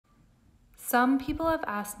Some people have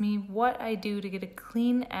asked me what I do to get a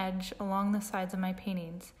clean edge along the sides of my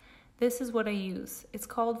paintings. This is what I use. It's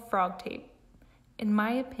called Frogtape. In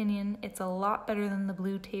my opinion, it's a lot better than the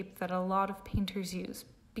blue tape that a lot of painters use,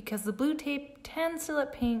 because the blue tape tends to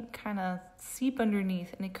let paint kind of seep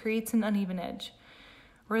underneath and it creates an uneven edge.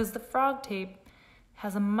 Whereas the Frogtape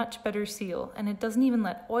has a much better seal and it doesn't even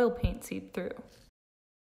let oil paint seep through.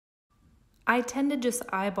 I tend to just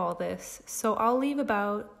eyeball this, so I'll leave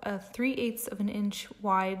about a 3/8 of an inch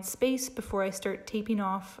wide space before I start taping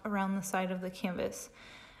off around the side of the canvas.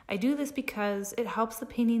 I do this because it helps the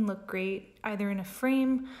painting look great, either in a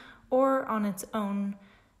frame or on its own,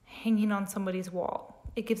 hanging on somebody's wall.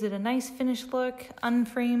 It gives it a nice finished look,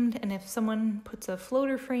 unframed, and if someone puts a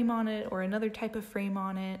floater frame on it or another type of frame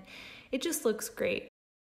on it, it just looks great.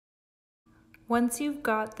 Once you've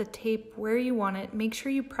got the tape where you want it, make sure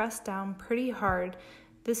you press down pretty hard.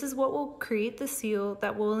 This is what will create the seal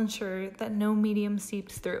that will ensure that no medium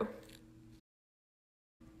seeps through.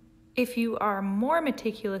 If you are more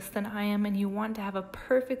meticulous than I am and you want to have a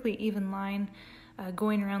perfectly even line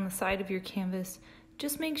going around the side of your canvas,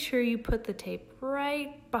 just make sure you put the tape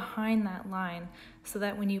right behind that line so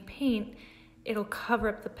that when you paint, it'll cover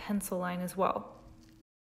up the pencil line as well.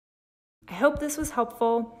 I hope this was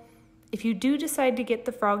helpful. If you do decide to get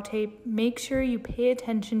the Frogtape, make sure you pay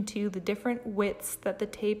attention to the different widths that the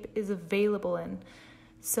tape is available in.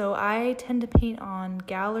 So I tend to paint on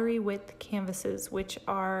gallery width canvases, which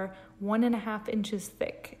are 1.5 inches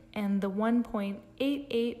thick, and the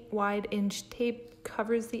 1.88 wide inch tape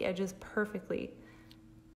covers the edges perfectly.